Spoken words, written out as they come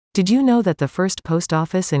Did you know that the first post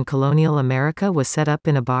office in colonial America was set up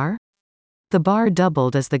in a bar? The bar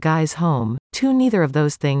doubled as the guy's home, too. Neither of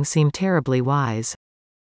those things seem terribly wise.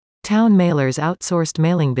 Town Mailer's outsourced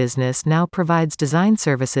mailing business now provides design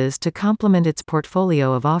services to complement its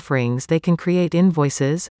portfolio of offerings. They can create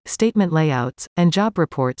invoices, statement layouts, and job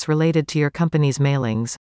reports related to your company's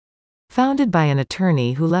mailings. Founded by an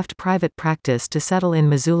attorney who left private practice to settle in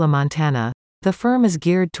Missoula, Montana, the firm is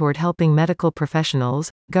geared toward helping medical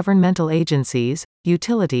professionals, governmental agencies,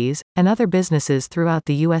 utilities, and other businesses throughout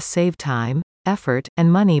the U.S. save time, effort,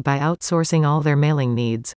 and money by outsourcing all their mailing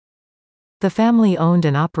needs. The family-owned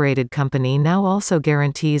and operated company now also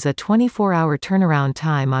guarantees a 24-hour turnaround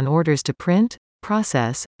time on orders to print,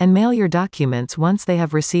 process, and mail your documents once they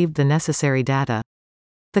have received the necessary data.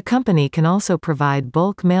 The company can also provide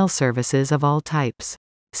bulk mail services of all types.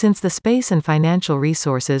 Since the space and financial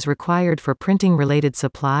resources required for printing-related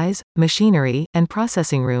supplies, machinery, and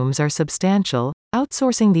processing rooms are substantial,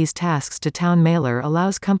 outsourcing these tasks to Town Mailer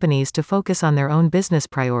allows companies to focus on their own business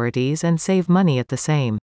priorities and save money at the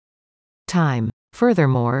same time.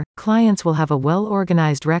 Furthermore, clients will have a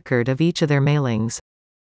well-organized record of each of their mailings.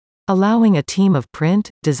 Allowing a team of print,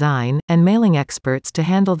 design, and mailing experts to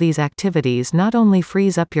handle these activities not only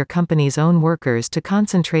frees up your company's own workers to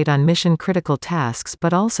concentrate on mission-critical tasks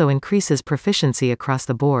but also increases proficiency across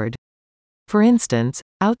the board. For instance,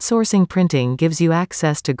 outsourcing printing gives you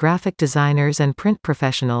access to graphic designers and print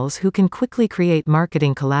professionals who can quickly create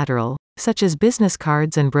marketing collateral, such as business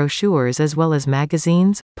cards and brochures, as well as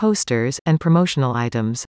magazines, posters, and promotional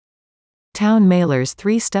items. Town Mailer's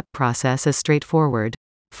three-step process is straightforward.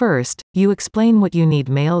 First, you explain what you need: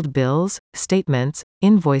 mailed bills, statements,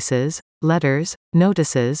 invoices, letters,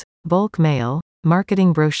 notices, bulk mail,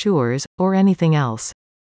 marketing brochures, or anything else.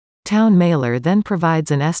 Town Mailer then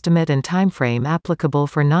provides an estimate and timeframe applicable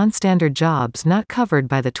for non-standard jobs not covered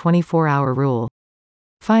by the 24-hour rule.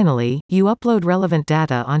 Finally, you upload relevant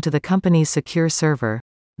data onto the company's secure server.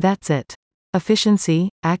 That's it. Efficiency,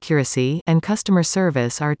 accuracy, and customer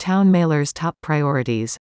service are Town Mailer's top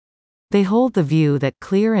priorities. They hold the view that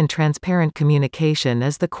clear and transparent communication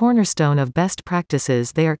is the cornerstone of best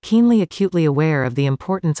practices. They are acutely aware of the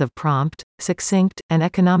importance of prompt, succinct, and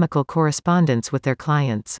economical correspondence with their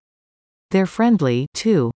clients. They're friendly,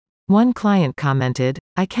 too. One client commented,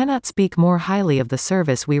 "I cannot speak more highly of the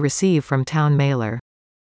service we receive from Town Mailer.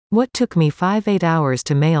 What took me 5-8 hours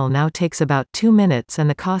to mail now takes about 2 minutes and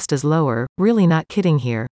the cost is lower, really not kidding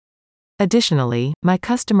here. Additionally, my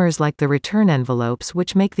customers like the return envelopes,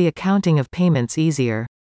 which make the accounting of payments easier.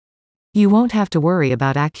 You won't have to worry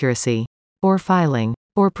about accuracy, or filing,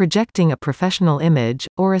 or projecting a professional image,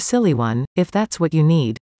 or a silly one, if that's what you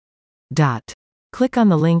need." Click on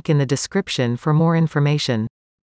the link in the description for more information.